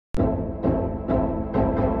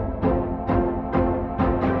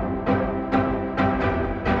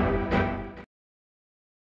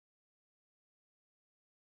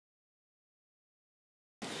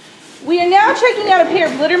We are now checking out a pair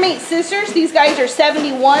of littermate sisters. These guys are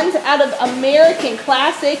 71s out of American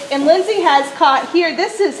Classic. And Lindsay has caught here,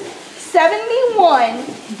 this is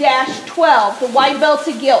 71-12, the wide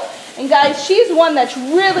belted gilt. And guys, she's one that's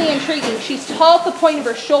really intriguing. She's tall at the point of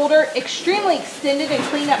her shoulder, extremely extended and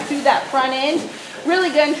clean up through that front end. Really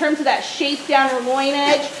good in terms of that shape down her loin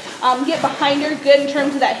edge. Get behind her, good in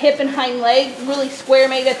terms of that hip and hind leg, really square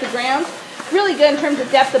made at the ground. Really good in terms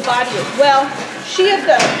of depth of body as well. She of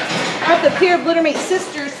the pair of littermate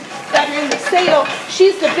sisters that are in the sale,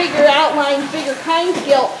 she's the bigger outline, bigger kind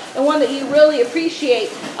gilt, and one that you really appreciate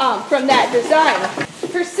from that design.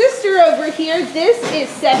 Her sister over here, this is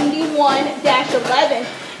 71-11.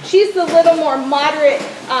 She's the little more moderate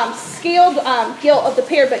scaled gilt of the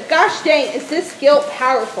pair, but gosh dang, is this gilt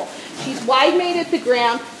powerful. She's wide made at the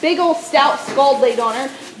ground, big old stout skull blade on her,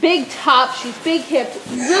 big top, she's big hipped,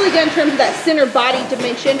 really good in terms of that center body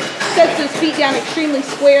dimension, sets those feet down extremely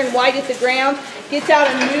square and wide at the ground, gets out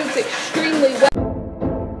and moves extremely well.